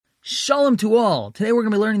Shalom to all. Today we're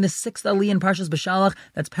going to be learning the sixth aliyah in Parshas Beshalach.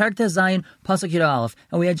 That's Perek Tes Zayin, Pasuk Yud Aleph.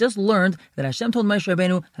 And we had just learned that Hashem told Moshe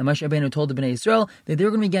Rabbeinu, and Moshe Rabbeinu told the Bnei Yisrael that they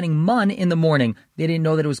were going to be getting man in the morning. They didn't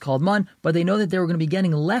know that it was called man, but they know that they were going to be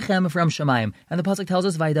getting lechem from Shemayim. And the Pasuk tells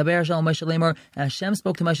us, Vayidaber Shalom Moshe Lemor, and Hashem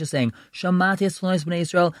spoke to Moshe saying, Shamati es tlunos Bnei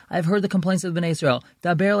Yisrael, I've heard the complaints of the Bnei Yisrael.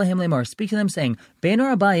 Daber lehem Lemor, speak to them saying,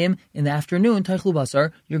 Beinor Abayim, in the afternoon, Teichlu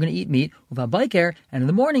Basar, you're going to eat meat, Uvabayker, and in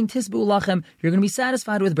the morning, Tisbu Lachem, you're going to be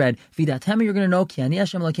satisfied with bread. Vidatem, you're going to know Ki ani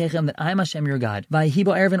Hashem Elokechem, that I am Hashem your God.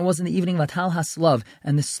 Vayihibo Erevin, was in the evening Vatal haslav,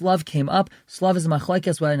 and the slav came up. Slav is a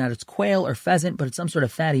machlokes, whether or not it's quail or pheasant, but it's some sort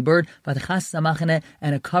of fatty bird. Vatachas samachane,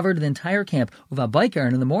 and it covered the entire camp. Uvabayker,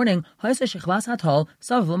 and in the morning Haisa shechvas hatal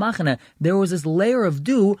sav l'machane, there was this layer of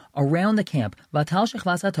dew around the camp. Vatal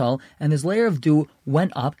shechvas hatal, and this layer of dew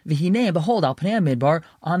went up. V'hinei, behold, al pnei midbar,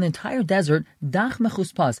 on the entire desert, dach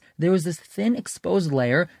mechuspas, there was this thin exposed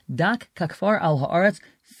layer, dak kakfar al haaretz,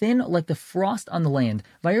 thin like the frost on the land.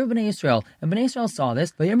 Vayir Bnei Yisrael, and Bnei Yisrael saw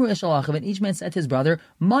this. Vayirmu Beshalach, and each man said to his brother,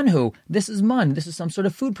 Manhu, this is man, this is some sort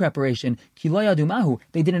of food preparation. Ki lo yadu mahu,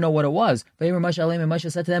 they didn't know what it was. Vayir Moshe Aleim, and Moshe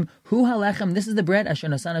said to them, Hu halechem, this is the bread asher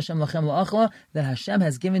nasan Hashem lachem la'achla, that Hashem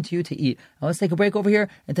has given to you to eat. Now let's take a break over here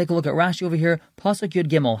and take a look at Rashi over here. Pasuk Yud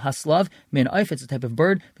Gimel, Haslav, min oif, it's a type of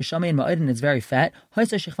bird. V'shamein ma'id, and it's very fat.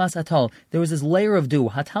 Haisa shechvas hatal, there was this layer of dew.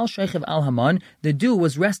 Hatal sheichev al haman, the dew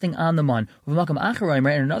was resting on the man. V'makam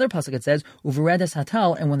acharoimer, and another pasuk it says, Uveredes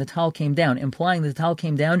hatal, and when the tal came down, implying that the tal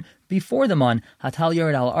came down before the man. Hatal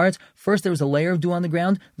yared al arts. First there was a layer of dew on the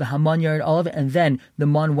ground, the haman yared olive, and then the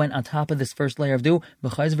man went on top of this first layer of dew,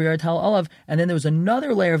 b'chayz v'yared tal olive, and then there was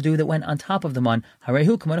another layer of dew that went on top of the man.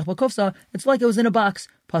 Harehu kamanach b'kofsa, it's like it was in a box.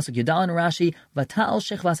 Pasuk Yudal and Rashi, Vatal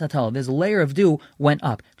shechvas hatal, this layer of dew went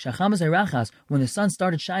up. When the sun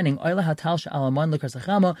started shining,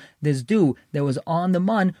 this dew that was on the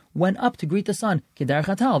man went up to greet the sun. Kedar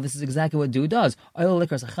chatal, this is exactly what dew does.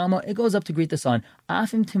 It goes up to greet the sun.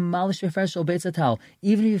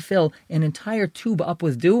 Even if you fill an entire tube up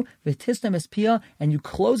with dew, and you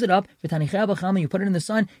close it up, you put it in the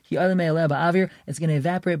sun, it's going to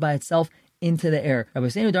evaporate by itself into the air. Rabbi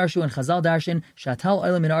Seinu Darshu and Chazal Darshan, Shatal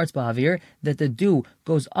Oilam in Arts Ba'avir, that the dew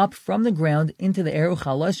goes up from the ground into the air,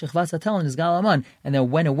 Uchalos Shechvas Hatal and Izgal, and then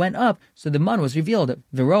when it went up, so the man was revealed.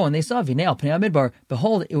 V'ro, and they saw V'nei Pnei Midbar,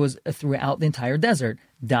 behold, it was throughout the entire desert.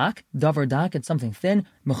 Dak, davar dak, it's something thin.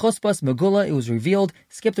 Mechuspas, megula, it was revealed.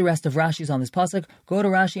 Skip the rest of Rashi's on this pasuk. Go to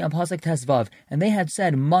Rashi on pasuk Tesvav. And they had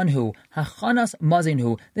said, manhu, hachanas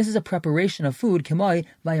mazinhu. This is a preparation of food. Kemai,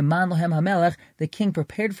 vayaman lohem hamelech. The king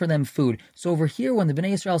prepared for them food. So over here, when the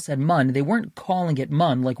Bnei Yisrael said man, they weren't calling it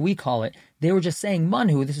man like we call it. They were just saying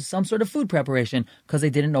manhu, this is some sort of food preparation, because they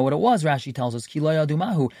didn't know what it was. Rashi tells us, ki lo yadu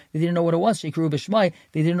mahu. They didn't know what it was. Shekru b'shmai.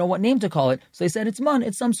 They didn't know what name to call it. So they said, it's man,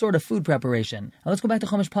 it's some sort of food preparation. Now let's go back to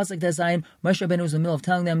Chumash Pasuk Tes Zayin. Moshe Rabbeinu was in the middle of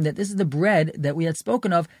telling them that this is the bread that we had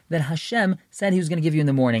spoken of, that Hashem said He was going to give you in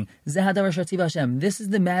the morning. Zehadavar shativ Hashem. This is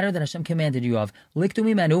the matter that Hashem commanded you of. Liktu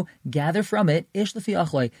mimenu, gather from it, ish lefi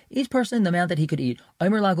achloi. Each person the amount that he could eat.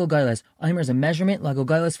 Aimer lagol gailes. Aimer is a measurement, lagol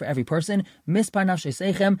gailes for every person. Mispar nafshei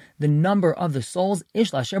seichem, the number of the souls,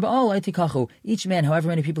 ish lasher ba'al tikachu. Each man, however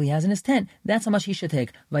many people he has in his tent, that's how much he should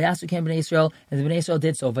take. Vayasu came Bnei Yisrael, and the Bnei Yisrael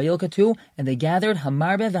did so. Vayilka too, and they gathered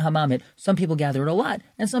hamarbe v'hamamit. Some people gathered a lot,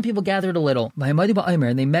 and some people gathered a little.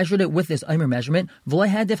 And they measured it with this Aimer measurement. And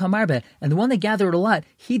the one that gathered a lot,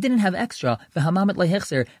 he didn't have extra.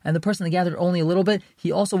 And the person that gathered only a little bit,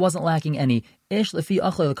 he also wasn't lacking any. Ish lefi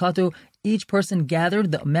achlei lekatu. Each person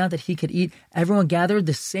gathered the amount that he could eat. Everyone gathered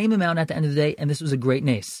the same amount at the end of the day, and this was a great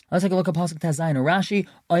nace. Let's take a look at Pasuk Tes Zayin Rashi.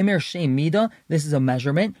 Omer Shem Mida. This is a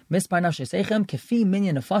measurement. Mispar nafshei seichem kefi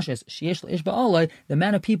minyan nefashes sheyesh leish ba'aloi. The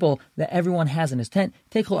amount of people that everyone has in his tent.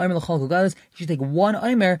 Take chol omer l'chol gogalas. He should take one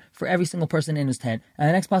omer for every single person in his tent. And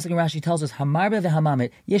the next Pasuk in Rashi tells us hamarbe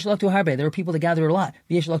v'hamamit. Yesh l'aktu harbe. There were people that gathered a lot.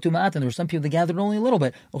 Yesh l'aktu ma'at. And there were some people that gathered only a little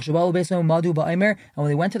bit. Uchshabalu beisam madu ba'omer. And when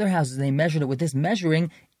they went to their houses, they measured it with this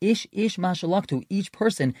measuring. Ish mashalaktu, each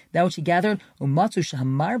person, that which he gathered, umatsu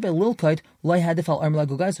shahamar belilkait loy hadifal armla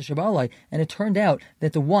gugais shabalai. And it turned out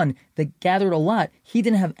that the one that gathered a lot, he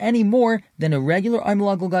didn't have any more than a regular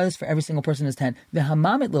armla gugais for every single person in his tent. The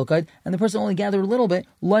hamamit lilkait, and the person only gathered a little bit,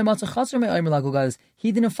 loy matzu chaser me armla gugais.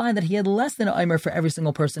 He didn't find that he had less than an aimer for every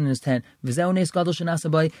single person in his tent. V'zeu nes gadol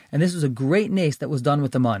shenasabai, and this was a great nace that was done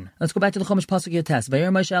with the man. Let's go back to the Chumash Pasuk Yates. Vayir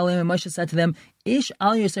Moshe Aleim, and Moshe said to them, Ish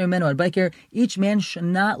al yosei menu ad biker, each man should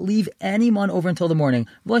not leave any man over until the morning.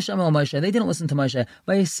 V'lashamal Moshe, they didn't listen to Moshe.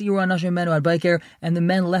 Vayisiru anashim menu ad biker, and the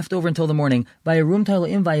men left over until the morning. Vayirum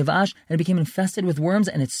tailoim vayivash, and it became infested with worms,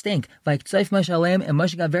 and it stank. Vayiktzayif Moshe Aleim, and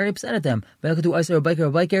Moshe got very upset at them. Vayakatu aiser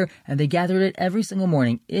biker, and they gathered it every single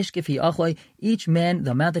morning. Ish kifi achloi, each man man,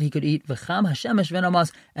 the amount that he could eat, v'cham hashemesh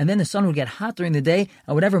v'namas, and then the sun would get hot during the day,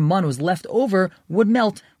 and whatever man was left over would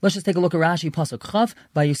melt. Let's just take a look at Rashi, Pasuk Chav.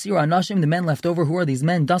 Vayisiru anashim, the men left over. Who are these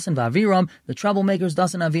men? Dasan v'aviram, the troublemakers,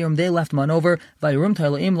 Dasan aviram, they left man over. Vayirum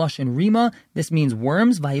ta'eloim lashin rima, this means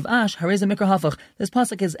worms. Vayivash hareza mikra hafach. This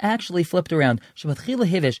pasuk is actually flipped around. Shevatchila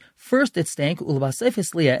hivish, first it stank, ulbasef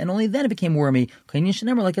hisliya, and only then it became wormy. Kainin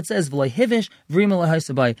shenemer, like it says, v'loy hivish vrima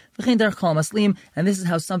lahaisabai. V'chein derech kol maslim, and this is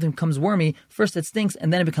how something becomes wormy. First it stinks,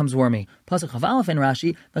 and then it becomes wormy. Pasuk Chav Aleph in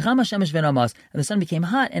Rashi, v'cham hashemesh v'namas, and the sun became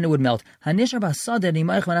hot, and it would melt. Hanishar b'sadeh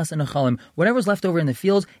nimayich manas nechalim, whatever was left over in the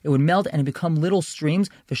fields, it would melt and it become little streams.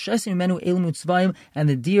 V'shaisim menu elim utzvayim, and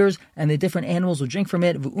the deers and the different animals would drink from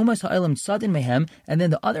it. V'umas ha'elim tzadin mehem, and then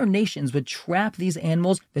the other nations would trap these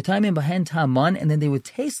animals. V'taimim bahen ta'man, and then they would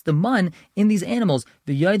taste the man in these animals.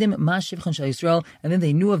 V'yodim ma'shivchan shal Yisrael, and then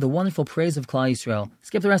they knew of the wonderful praise of Klal Yisrael.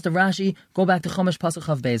 Skip the rest of Rashi, go back to Chumash Pasuk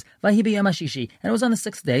Chav Beis. Vahi b'yom Shishi, and it was on the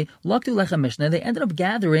 6th day. Laktu lechem mishnah, they ended up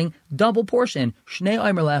gathering double portion. Shnei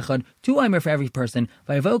omer lechad, 2 omer for every person.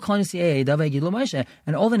 Vayavo kol nisiyei davei gidlu Moshe,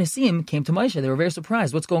 and all the Nisim came to Moshe. They were very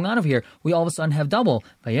surprised. What's going on over here? We all of a sudden have double.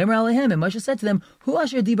 Vayomer alehem, and Moshe said to them, Hu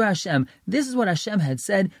asher dibra Hashem. This is what Hashem had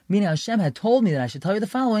said, meaning Hashem had told me that I should tell you the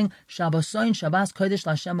following: Shabbosoin Shabbos Kodesh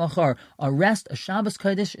LaHashem Achar. A rest, a Shabbos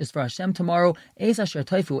Kodesh is for Hashem tomorrow. Eis asher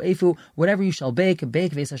toifu efu. Whatever you shall bake.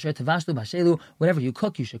 Veis asher tavashlu bashelu. Whatever you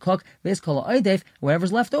cook, you should cook. Veis kol oidef.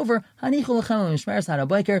 Whatever's left over, hanichu lechem mishmeres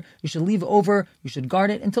harabiker. You should leave over. You should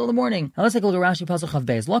guard it until the morning. Now let's take a look at Rashi Pasuk Chav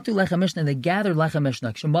Beis. Laktu lechem mishnah. They gathered lechem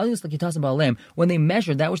mishnah. Shemalius lekitasim ba'alem. When they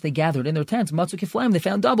measured that which they gathered in their tents, matzu kiflaim, they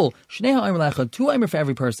found double. Shnei ha'omer lechad, 2 omer for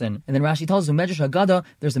every person. And then Rashi tells us, Medrash Haggadah,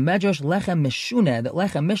 there's a Medrash lechem mishuneh, that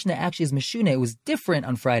lechem mishnah actually is mishuneh. It was different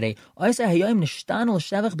on Friday. That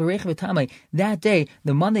day,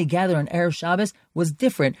 the Monday gathered on Erev Shabbos was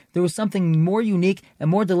different. There was something more unique and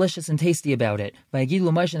more delicious and tasty about it. And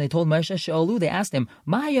they told Moshe, She'alu, they asked him,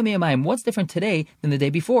 what's different today than the day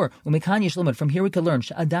before? From here we could learn,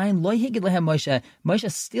 Moshe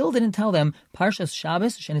still didn't tell them Parshas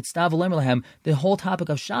Shabbos, the whole topic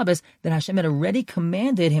of Shabbos that Hashem had already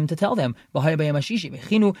commanded him to tell them.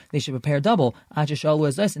 They should prepare double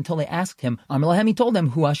until they asked him. He told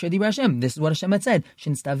them, this is what Hashem had said.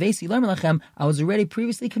 I was already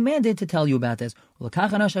previously commanded to tell you about this. And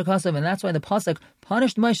that's why the pasuk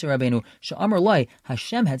punished Moshe Rabbeinu. She'amar Lai,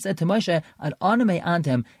 Hashem had said to Moshe, Ad aname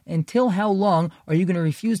antem, until how long are you going to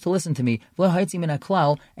refuse to listen to me?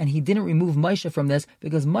 And he didn't remove Moshe from this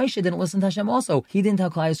because Moshe didn't listen to Hashem also. He didn't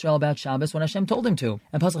tell Klal Yisrael about Shabbos when Hashem told him to.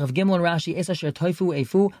 And pasuk of Gimel and Rashi, Es asher toifu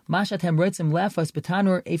efu, mashatem reitzim lefas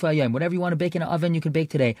betanur efu hayom. Whatever you want to bake in an oven, you can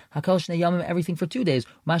bake today. Hakol shnei yamim, everything for 2 days.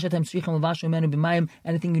 Mashatem tzrichim levashu menu b'mayim,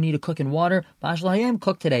 anything you need to cook in water. Bashal hayom,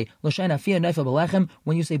 cook today. L'shen afia neifel b'lechem,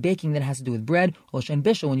 when you say baking, that has to do with bread. L'shen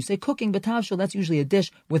bishul, when you say cooking, b'tavshul, that's usually a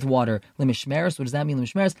dish with water. L'mishmeres, what does that mean?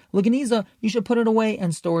 L'mishmeres, l'ganiza, you should put it away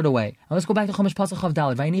and store it away. Now let's go back to Chumash Pasuk Chav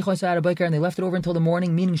Daled. Vayinicho yisrael ha'bayker, and they left it over until the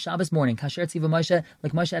morning, meaning Shabbos morning. Kasher tziva Moshe,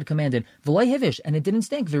 like Moshe had commanded. V'loy hivish, and it didn't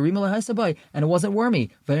stink. V'rima l'haisabai, and it wasn't wormy.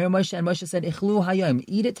 V'yer Moshe, and Moshe said, Ichlu hayom,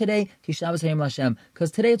 eat it today, ki Shabbos hayom l'Hashem,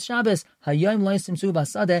 because today it's Shabbos. Hayom lo yisimtzu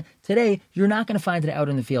b'sadeh, today you're not going to find it out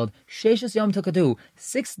in the field. Sheshes yom tukadu,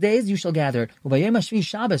 6 days you shall gather it. V'vayom hashvi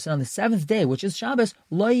Shabbos, and on the 7th day, which is Shabbos,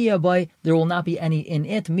 lo yiyabai, there will not be any in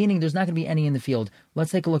it, meaning there's not going to be any in the field.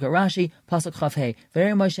 Let's take a look at Rashi, Pasuk Chav Hey.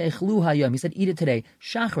 V'yer Moshe ichlu hayom, he said, eat it today.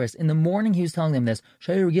 Shachris, in the morning he was telling them this.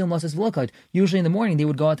 Usually in the morning they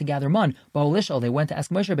would go out to gather man. Ba'olishal, they went to ask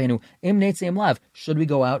Moshe Rabbeinu, Im neitzeim lav, should we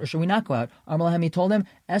go out or should we not go out? Amar he told them,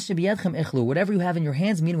 Es shebiyedchem ichlu, whatever you have in your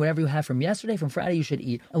hands, mean whatever you have from yesterday, from Friday, you should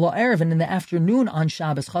eat. Elo erev, and in the afternoon on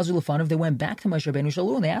Shabbos, Chazu lefanov, they went back to Moshe Rabbeinu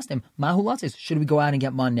Shalu and they asked him, Mahu latzis, should we go out and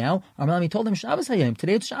get man now? Amar he told them, Shabbos hayom,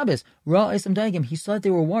 today it's Shabbos. Ra isam daigim, he saw that they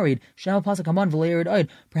were worried. Shema pasuk haman v'leir oid,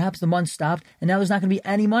 perhaps the man stopped and now there's not going to be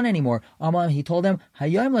any man anymore. Amar he told them,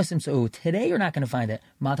 Hayom lesim so, today you're not going to find it.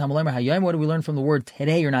 Matam lemer hayom, what do we learn from the word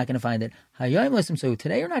today you're not going to find it? Hayom lesim so,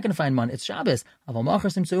 today you're not going to find man. It's Shabbos. Aval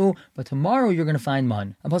machar sim so, but tomorrow you're going to find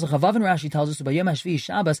man. And Pasuk Chavav and Rashi tells us about Yom HaShvi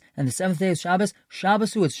Shabbos, and the 7th day is Shabbos.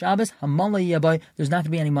 Shabbos it's Shabbos. Haman layabai. There's not going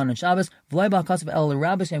to be any man on Shabbos. V'lai ba'akasav el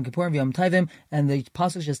Rabbos Yom Kippur v'Yom Tovim, and the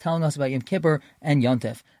pasuk is just telling us about Yom Kippur and Yom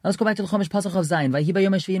Tov. Now let's go back to the Chumash Pasuk of Zayin. Vayhi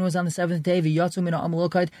b'Yom HaShvi was on the 7th day. V'yatzu min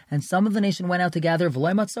ha'amalokite, and some of the nation went out to gather.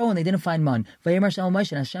 V'lai matzo, and they didn't find man. V'yemar shel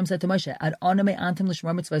Moshe, and Hashem said to Moshe, Ad aname antem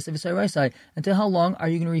l'shmar mitzvahs v'sayrosai. Until how long are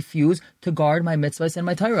you going to refuse to guard my mitzvahs and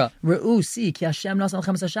my Torah? Re'u, see, ki Hashem nas al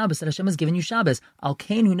lechem Shabbos, that Hashem has given you Shabbos. Al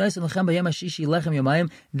kain hu nas lechem b'yom Shishi lechem yomayim.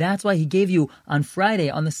 That's why He gave you on Friday,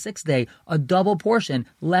 on the 6th day, a double portion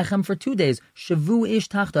lechem for 2 days. Shavu ish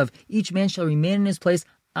tachtav. Each man shall remain in his place.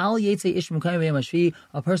 Al Yetze Ish Mukayim B'Yom HaShvi,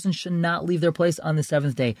 a person should not leave their place on the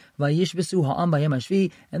seventh day. Vayishbesu Ha'am B'Yom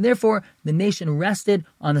HaShvi, and therefore the nation rested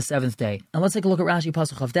on the seventh day. And let's take a look at Rashi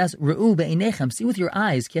Pasuk Chavtes. Re'u be'einechem, see with your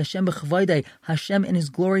eyes, ki Hashem b'chavaydei, Hashem in His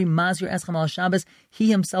glory, mazir eschem al Shabbos.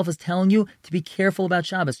 He Himself is telling you to be careful about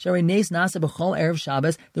Shabbos. Sharei nes nasa b'chol erev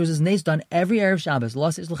Shabbos. There was this nes done every erev Shabbos.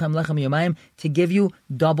 Los islechem lechem yomayim, to give you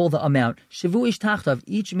double the amount. Shivu ish tachtav,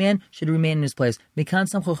 each man should remain in his place. Mikan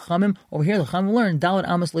samchu chamim, over here the chamim learn dalat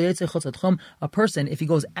amos loyetze chutz tchum. A person, if he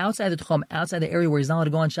goes outside the tchum, outside the area where he's not allowed to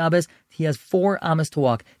go on Shabbos, he has 4 amos to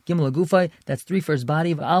walk. Gimel agufay, that's 3 for his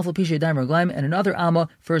body. Alpha pishay daim raglaim, and another amma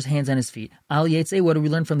for his hands and his feet. Al yetze, what do we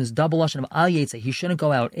learn from this double lashon of al yetze? He shouldn't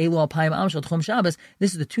go out. Elu al payim am shel tchum Shabbos.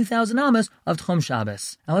 This is the 2,000 amos of tchum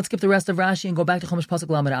Shabbos. Now let's skip the rest of Rashi and go back to Chumash Pasuk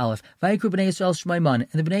Lamed Aleph. Vayikru b'nei Yisrael shmai man,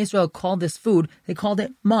 and the b'nei Yisrael called this food, they called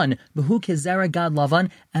it man. Behu kezera gad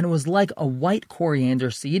lavan, and it was like a white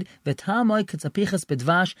coriander seed. V'tamoi ketzapichas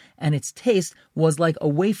bedvash, and its taste was like a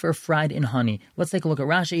wafer fried in honey. Let's take a look at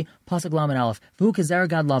Rashi Pasuk Lamed Aleph. V'hu kezera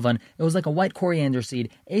gad lavan, it was like a white coriander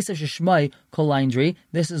seed. Esav sheshmai kolaindri,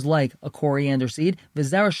 this is like a coriander seed.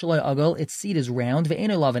 V'zera shaloi agol, its seed is round.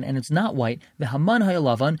 Ve'enu lavan, and it's not white. V'haman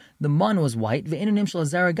hayalavan, the man was white. Ve'enu nimshal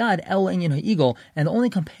zera gad el inyan ha'igol, and the only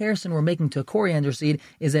comparison we're making to a coriander seed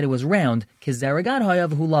is that it was round. Kezera gad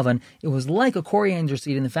hayav hu lavan, it was like a coriander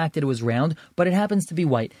seed in the fact that it was round, but it happens to be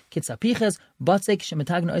white. Kitzapiches batzek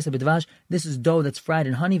shemetagna oisa bedvash, this is dough that's fried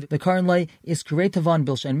in honey. V'karan lay is kuretavan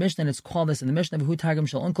bilshan mishnah, and it's called this in the Mishnah. V'hu targum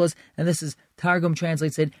shel unklos, and this is Targum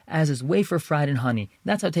translates it as his wafer fried in honey.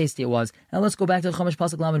 That's how tasty it was. Now let's go back to the Chumash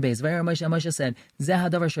Pasuk Lamed Beis. V'yer Moshe said, Zeh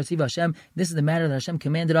hadavar shartziva Hashem, this is the matter that Hashem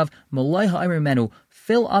commanded of, Maloi ha'omer menu,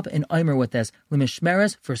 fill up an omer with this,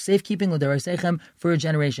 L'mishmeres, for safekeeping, L'daraseichem, for your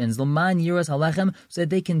generations, L'man yiras halechem, so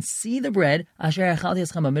that they can see the bread, Asher achalti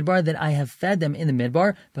eschem midbar, that I have fed them in the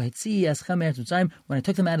midbar, V'hitzii eschem eretz Mitzrayim, when I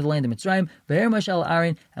took them out of the land of Mitzrayim, V'yer Moshe al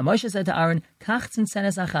Aaron, and Moshe said to Aaron, Kach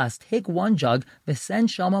tzintzenes achas, take one jug, V'sen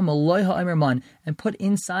shama maloi ha'omer man, and put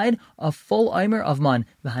inside a full omer of man,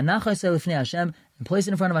 V'hanachah se lifnei Hashem, and place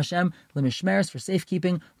it in front of Hashem, l'mishmeres, for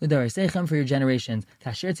safekeeping, l'daraseichem, for your generations.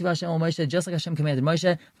 Kasher tzivah Hashem al Moshe, just like Hashem commanded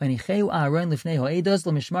Moshe, v'anicheu Aaron lifnei ha'edos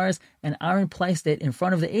l'mishmeres, and Aaron placed it in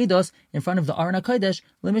front of the edos, in front of the Aron HaKodesh,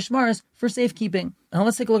 l'mishmeres, for safekeeping. Now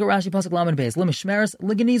let's take a look at Rashi Pasuk Lamed Beis. L'mishmeres,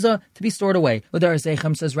 l'ganiza, to be stored away.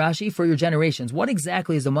 L'daraseichem, says Rashi, for your generations. What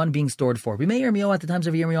exactly is the man being stored for? B'mei Yirmiyahu, at the times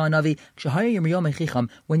of Yirmiyahu Navi, k'shahaya Yirmiyahu mechicham,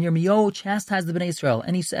 when Yirmiyahu chastised the Bnei Israel,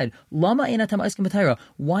 and he said, Lama einatam aiskim b'Torah,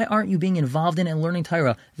 why aren't you being involved in and learning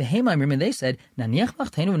Torah? V'heimaimrim, and they said,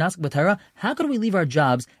 how could we leave our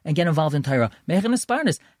jobs and get involved in Torah?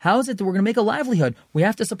 How is it that we're going to make a livelihood? We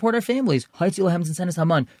have to support our families.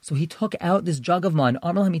 So he took out this jug of man.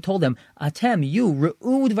 He told them, Atem, you,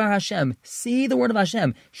 Re'u dvar Hashem, see the word of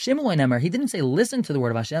Hashem. Shimloi nemar, he didn't say listen to the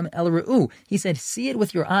word of Hashem, El Re'u, he said see it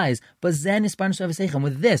with your eyes. But zen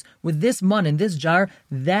with this man in this jar,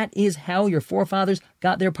 that is how your forefathers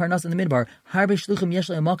got their parnas in the midbar.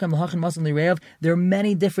 There are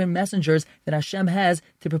many different messengers that Hashem has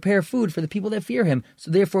to prepare food for the people that fear Him.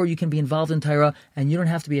 So therefore, you can be involved in Torah, and you don't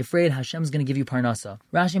have to be afraid Hashem's going to give you parnasa.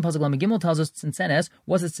 Rashi in Pasuk Lamed Gimel tells us tzinsenes,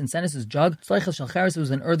 was it tzinsenes' jug? Tzleichel shalcharis, it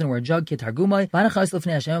was an earthenware jug. Kitargumai, v'anachais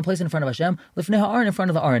lifnei Hashem, placed in front of Hashem. Lifnei ha'aron, in front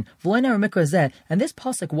of the Aron. V'loiner mikra zeh, and this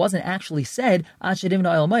pasuk wasn't actually said ad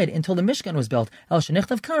shedivna el mayid until the Mishkan was built. El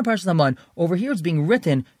shenichtav kana parshas Haman. Over here, it's being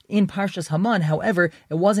written in Parshas Haman. However,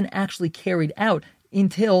 it wasn't actually carried out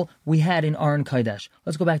until we had in Aron Kodesh.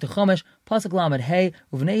 Let's go back to Chumash, Pasuk Lamed Hey,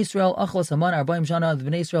 Uvnei Yisrael achlos Haman arba'im shana, the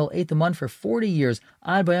Bnei Yisrael ate the man for 40 years,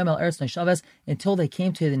 ad bayam el eretz neshaves, until they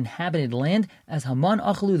came to the inhabited land, as Haman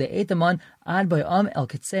achlu, they ate the man, ad bayam el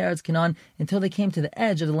ketzei eretz Canaan, until they came to the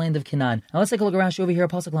edge of the land of Canaan. Now let's take a look at Rashi over here,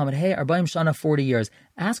 Pasuk Lamed Hey, arba'im shana, 40 years.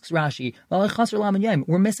 Asks Rashi,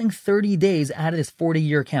 we're missing 30 days out of this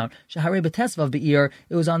 40-year count. Shahare b'tesvav be'ir,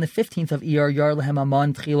 it was on the 15th of Iyar, Yar lehem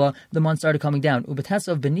Haman tchila, the month started coming down.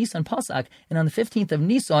 Ub'tesvav b'Nisan pasak, and on the 15th of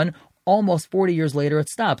Nisan, almost 40 years later, it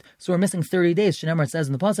stopped. So we're missing 30 days. Shenemar, it says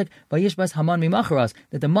in the pasuk, "Vayishbas Haman mimacharas,"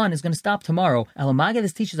 that the man is going to stop tomorrow. Alamaga,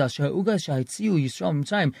 this teaches us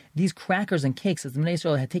these crackers and cakes that the Bnei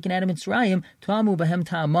Israel had taken out of Mitzrayim, Ta'amu Bahem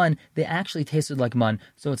Ta'aman, they actually tasted like man.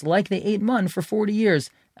 So it's like they ate man for 40 years.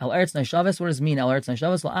 El Eretz Neshaves, what does it mean? El Eretz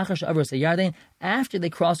Neshaves, La'achar Sha'avros Yarden, after they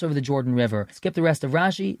cross over the Jordan River. Skip the rest of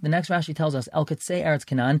Rashi. The next Rashi tells us El Katzei Eretz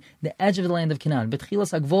Canaan, the edge of the land of Canaan.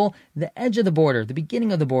 Betchilas Hagvol, the edge of the border, the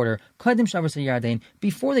beginning of the border. Kadim Shavas Yarden,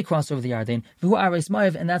 before they cross over the Yarden. V'hu Arves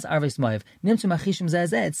Ma'av, and that's Arves Ma'av. Nimtzu Machishim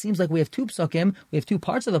Zezeh. It seems like we have two psukim, we have two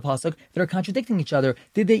parts of the pasuk that are contradicting each other.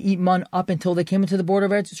 Did they eat man up until they came into the border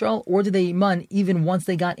of Eretz Yisrael, or did they eat man even once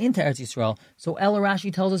they got into Eretz Yisrael? So El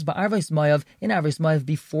Rashi tells us Ba'arves Ma'av, in Arves Ma'av,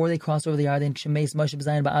 before they crossed over the Yarden, Shemeis Moshe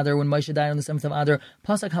B'zayin Ba'adar, when Moshe died on the 7th of Adar,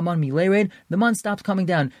 Pasak Haman Milered, the man stopped coming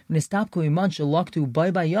down. When it stopped coming, man shalaktu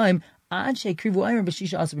bye bye yom.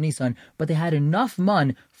 But they had enough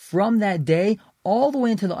man from that day all the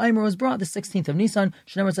way until the Eimer was brought, the 16th of Nisan.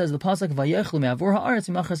 Shneimar says the pasuk Vayechlu me'avur ha'aretz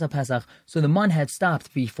imachas ha'pesach. So the man had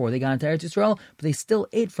stopped before they got into Eretz Yisrael, but they still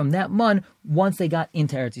ate from that man once they got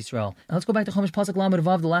into Eretz Yisrael. Now let's go back to Chumash pasuk Lamed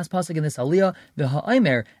Vav, the last pasuk in this Aliyah, the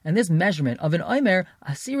ha'Eimer, and this measurement of an Eimer,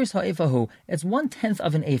 asiris ha'efahu. It's 1/10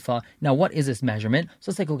 of an ephah. Now what is this measurement? So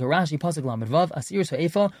let's take a look at Rashi pasuk Lamed Vav. Asiris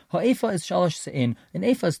ha'ephah. Ha'ephah is shalosh se'in. An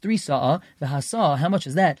ephah is 3 sa'ah. The ha'sa'ah, how much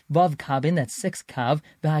is that? Vav kabin, that's 6 kav.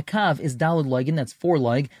 The ha'kav is dalad loigin, that's 4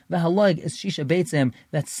 loig. The halag is shisha beitzim,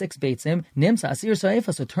 that's 6 beitzim. Nimsa asir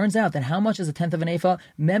sa'efa. So it turns out that how much is 1/10 of an ephah?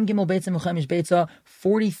 Mem gimel beitzim v'chamish beitza,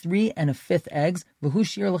 43 1/5 eggs. V'hu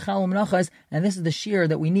shir l'chal u'menachas, and this is the shear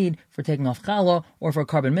that we need for taking off challah or for a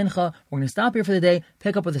carbon mincha. We're going to stop here for the day.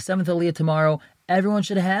 Pick up with the 7th aliyah tomorrow. Everyone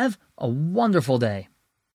should have a wonderful day.